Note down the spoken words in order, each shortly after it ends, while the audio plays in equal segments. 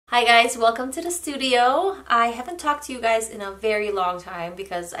Hi guys, welcome to the studio. I haven't talked to you guys in a very long time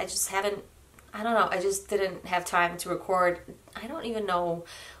because I just didn't have time to record. I don't even know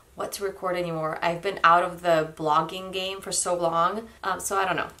what to record anymore. I've been out of the blogging game for so long, so I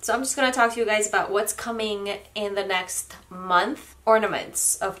don't know. So I'm just gonna talk to you guys about what's coming in the next month.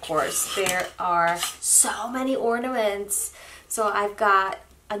 Ornaments, of course. There are so many ornaments. So I've got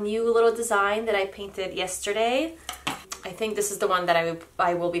a new little design that I painted yesterday. I think this is the one that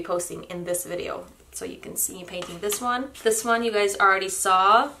I will be posting in this video. So you can see me painting this one. This one you guys already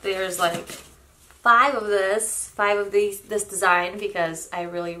saw. There's like five of this design because I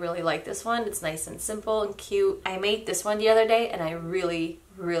really like this one. It's nice and simple and cute. I made this one the other day and I really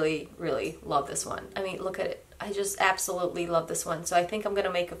love this one. I mean, look at it. I just absolutely love this one. So I think I'm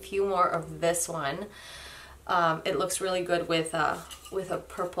gonna make a few more of this one. It looks really good with a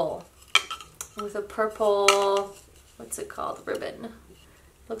purple, what's it called, ribbon.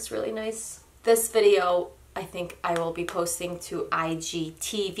 Looks really nice. This video I think I will be posting to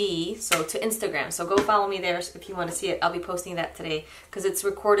IGTV, so to Instagram. So go follow me there if you want to see it. I'll be posting that today because it's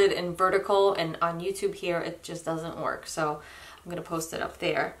recorded in vertical and on YouTube here it just doesn't work. So I'm gonna post it up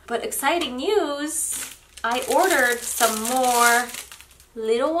there. But exciting news! I ordered some more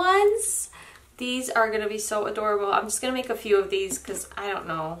little ones. These are gonna be so adorable. I'm just gonna make a few of these because I don't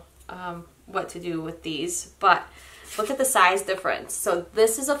know what to do with these, but look at the size difference. So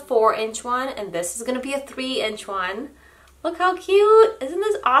this is a 4-inch one and this is gonna be a 3-inch one. Look how cute, isn't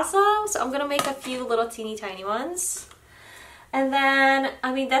this awesome? So I'm gonna make a few little teeny tiny ones. And then,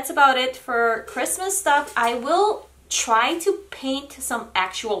 I mean, that's about it for Christmas stuff. I will try to paint some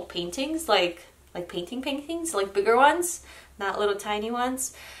actual paintings, like paintings, like bigger ones, not little tiny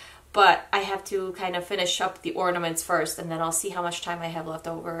ones. But I have to kind of finish up the ornaments first and then I'll see how much time I have left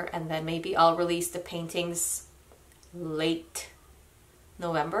over and then maybe I'll release the paintings late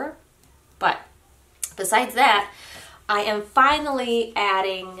November. But besides that, I am finally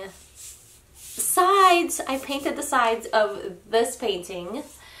adding sides. I painted the sides of this painting.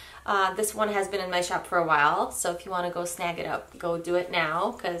 This one has been in my shop for a while, so if you want to go snag it up, go do it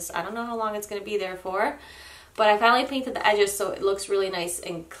now because I don't know how long it's going to be there for. But I finally painted the edges so it looks really nice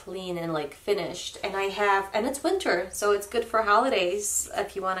and clean and like finished. And and it's winter, so it's good for holidays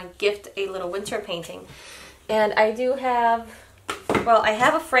if you want to gift a little winter painting. And I do have, well, I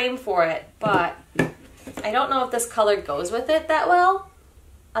have a frame for it, but I don't know if this color goes with it that well.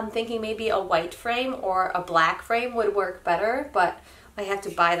 I'm thinking maybe a white frame or a black frame would work better, but I have to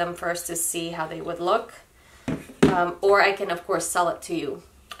buy them first to see how they would look. Or I can, of course, sell it to you.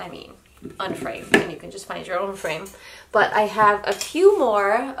 I mean, unframed, and you can just find your own frame. But I have a few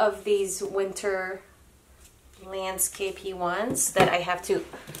more of these winter landscapey ones that I have to,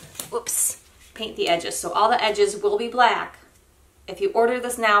 whoops, paint the edges. So all the edges will be black. If you order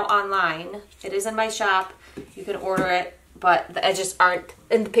this now online, it is in my shop, you can order it, but the edges aren't,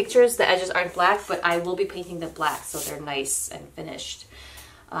 in the pictures, the edges aren't black, but I will be painting them black so they're nice and finished.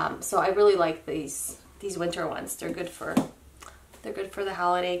 So I really like these winter ones. They're good for the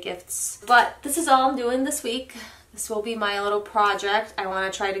holiday gifts. But this is all I'm doing this week. This will be my little project. I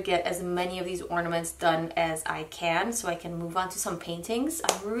want to try to get as many of these ornaments done as I can so I can move on to some paintings.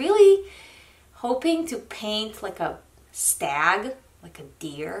 I'm really hoping to paint like a stag, like a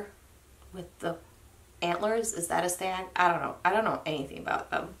deer with the antlers. Is that a stag? I don't know. I don't know anything about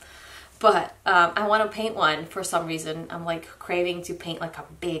them. But I want to paint one for some reason. I'm like craving to paint like a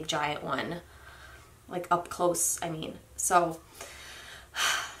big giant one. Like up close, I mean. So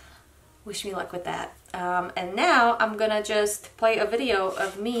wish me luck with that. And now I'm gonna just play a video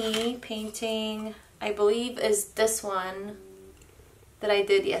of me painting, I believe is this one that I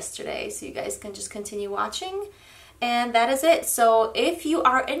did yesterday, so you guys can just continue watching. And that is it. So if you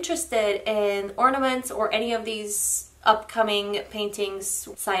are interested in ornaments or any of these upcoming paintings,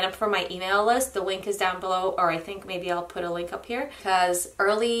 sign up for my email list. The link is down below, or I think maybe I'll put a link up here because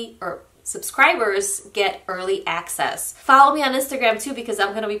subscribers get early access. Follow me on Instagram too because I'm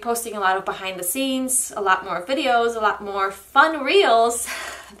going to be posting a lot of behind the scenes, a lot more videos, a lot more fun reels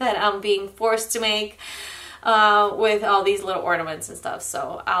that I'm being forced to make with all these little ornaments and stuff.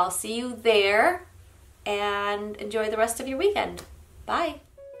 So I'll see you there and enjoy the rest of your weekend. Bye!